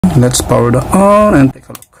And let's power that on and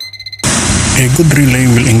take a look. A good relay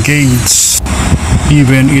will engage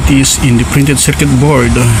even it is in the printed circuit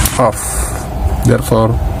board off.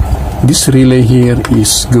 Therefore, this relay here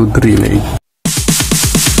is good relay.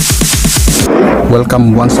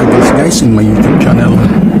 Welcome once again guys in my YouTube channel.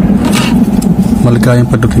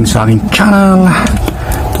 Maligayang pagdating sa aking channel.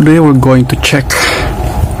 Today we're going to check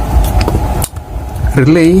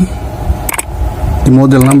relay. The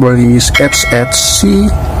model number is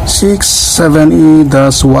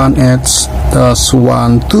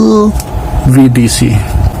HHC67E-1H-12VDC,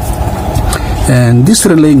 and this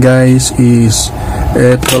relay guys is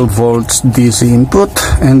a 12 volts DC input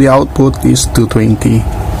and the output is 220,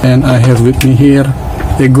 and I have with me here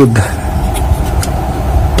a good,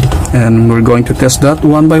 and we're going to test that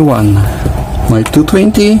one by one. My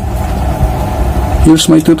 220, here's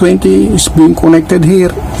my 220 is being connected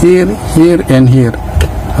here, and here.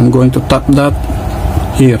 I'm going to tap that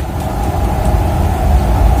here.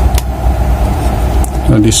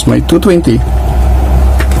 So this is my 220,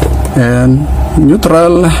 and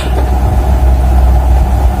neutral.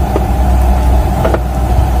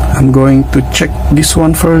 I'm going to check this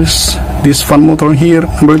one first, this fan motor here,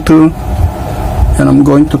 number 2, and I'm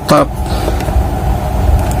going to tap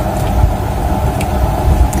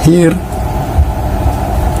here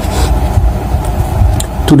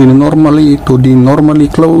to the normally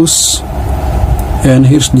close, and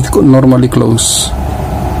here's the normally close,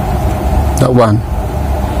 that one,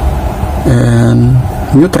 and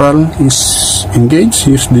neutral is engaged.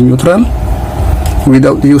 Here's the neutral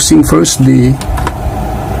without using first the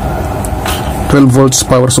 12 volts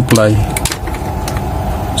power supply.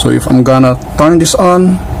 So if I'm gonna turn this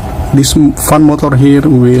on, this fan motor here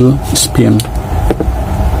will spin,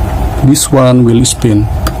 this one will spin,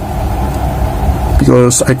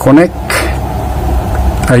 because I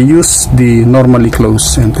use the normally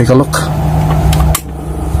close. And take a look.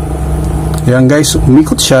 Yan guys,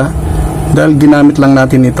 umikot siya dahil ginamit lang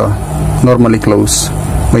natin ito, normally close.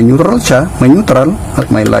 May neutral siya, may neutral at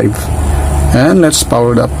may live. And let's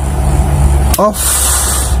power that off,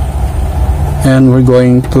 and we're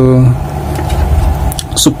going to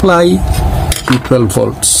supply the 12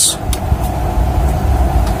 volts.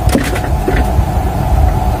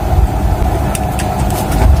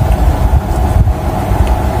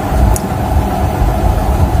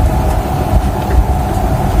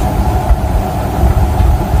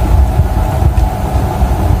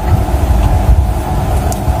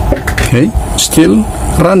 Okay, still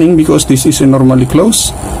running because this is a normally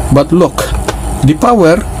close, but look, the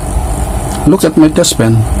power, look at my test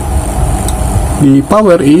pen, the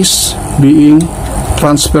power is being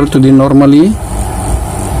transferred to the normally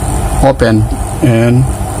open. And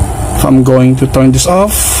if I'm going to turn this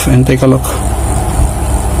off and take a look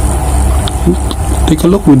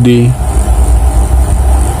with the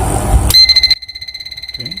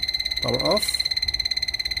power off.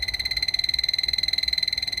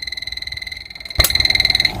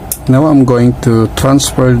 Now I'm going to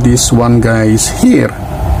transfer this one guys here.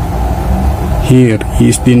 Here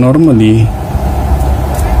is the normally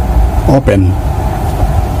open.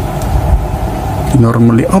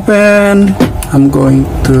 Normally open. I'm going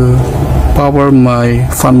to power my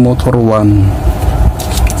fan motor 1.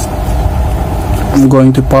 I'm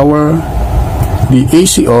going to power the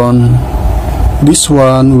AC on. This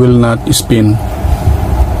one will not spin.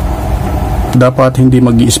 Dapat hindi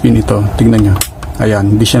mag-i-spin ito. Tingnan nyo.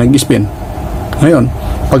 Ayan, hindi siya nag-spin. Ngayon,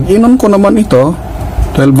 pag inon ko naman ito,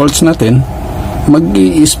 12 volts natin,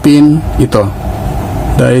 mag-i-spin ito.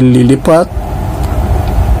 Dahil lilipat,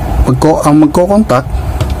 ang magko-contact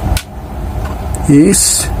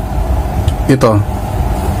is ito.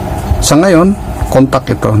 Sa ngayon,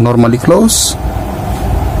 contact ito. Normally close.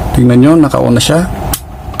 Tingnan nyo, naka-on na siya.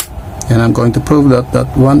 And I'm going to prove that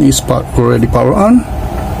that one is already power on.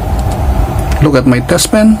 Look at my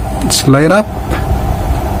test pen. It's light up.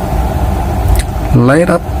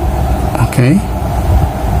 Okay,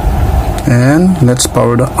 and let's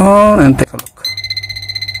power that on and take a look.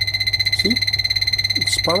 See,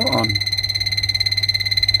 it's power on.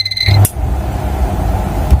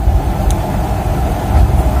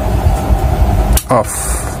 Off.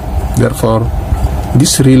 Therefore,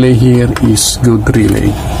 this relay here is good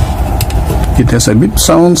relay. It has a bit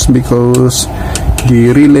sounds because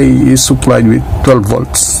the relay is supplied with 12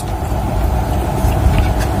 volts.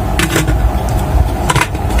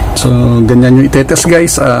 So, ganyan yung itetest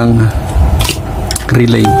guys ang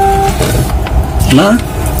relay na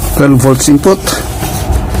 12 volts input,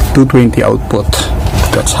 220 output.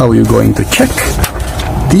 That's how you're going to check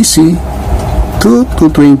DC to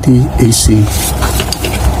 220 AC.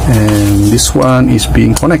 and this one is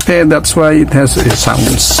being connected. That's why it has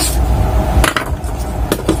sounds.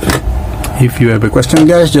 If you have a question,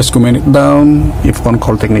 guys, just comment it down. If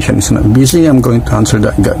on-call technician is not busy, I'm going to answer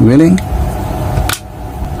that, God willing.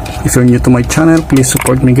 If you're new to my channel, please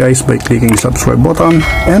support me, guys, by clicking the subscribe button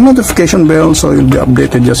and notification bell so you'll be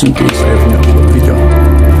updated just in case I have a new video.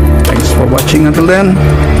 Thanks for watching. Until then,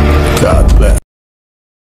 God bless.